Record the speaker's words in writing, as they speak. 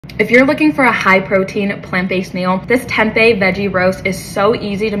If you're looking for a high protein plant-based meal, this tempeh veggie roast is so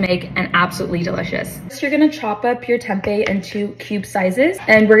easy to make and absolutely delicious. So you're gonna chop up your tempeh into cube sizes,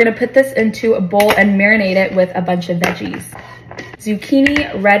 and we're gonna put this into a bowl and marinate it with a bunch of veggies.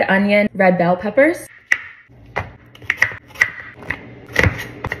 Zucchini, red onion, red bell peppers.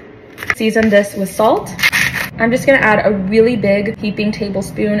 Season this with salt. I'm just gonna add a really big heaping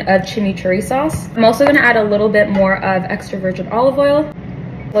tablespoon of chimichurri sauce. I'm also gonna add a little bit more of extra virgin olive oil.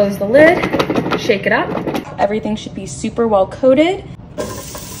 Close the lid, shake it up. Everything should be super well coated.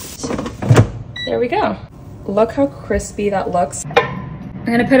 There we go. Look how crispy that looks. I'm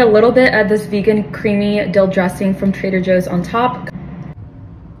gonna put a little bit of this vegan creamy dill dressing from Trader Joe's on top.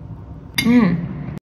 Mmm.